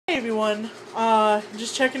everyone.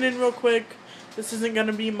 Just checking in real quick. This isn't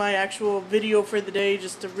gonna be my actual video for the day,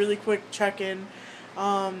 just a really quick check-in.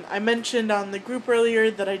 I mentioned on the group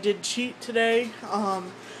earlier that I did cheat today.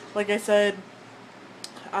 Like I said,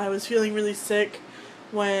 I was feeling really sick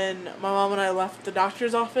when my mom and I left the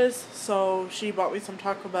doctor's office, so she bought me some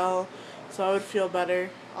Taco Bell so I would feel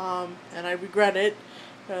better. And I regret it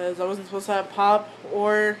because I wasn't supposed to have pop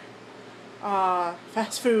or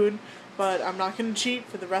fast food, but I'm not going to cheat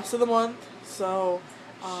for the rest of the month, so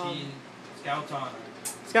Scout's honor.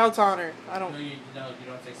 Scout's honor. I don't. No, you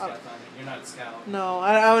don't say Scout's honor. You're not a scout. No,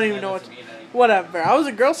 I don't even know what. Whatever. I was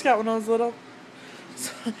a Girl Scout when I was little.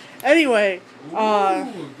 So, anyway,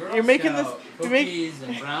 you're making this. Cookies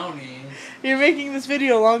and brownies. You're making this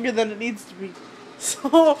video longer than it needs to be.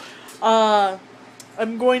 So,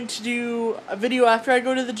 I'm going to do a video after I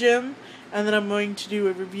go to the gym, and then I'm going to do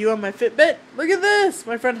a review on my Fitbit. Look at this!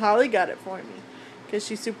 My friend Holly got it for me because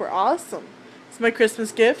she's super awesome. It's my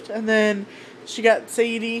Christmas gift, and then she got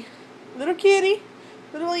Sadie, little kitty,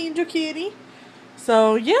 little angel kitty.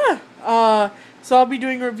 So yeah, so I'll be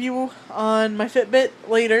doing a review on my Fitbit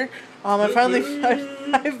later. I finally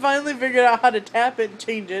figured out how to tap it and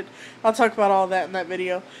change it. I'll talk about all that in that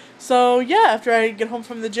video. So yeah, after I get home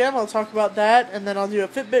from the gym, I'll talk about that, and then I'll do a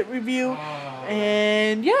Fitbit review.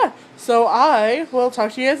 And yeah, so I will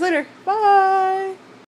talk to you guys later. Bye!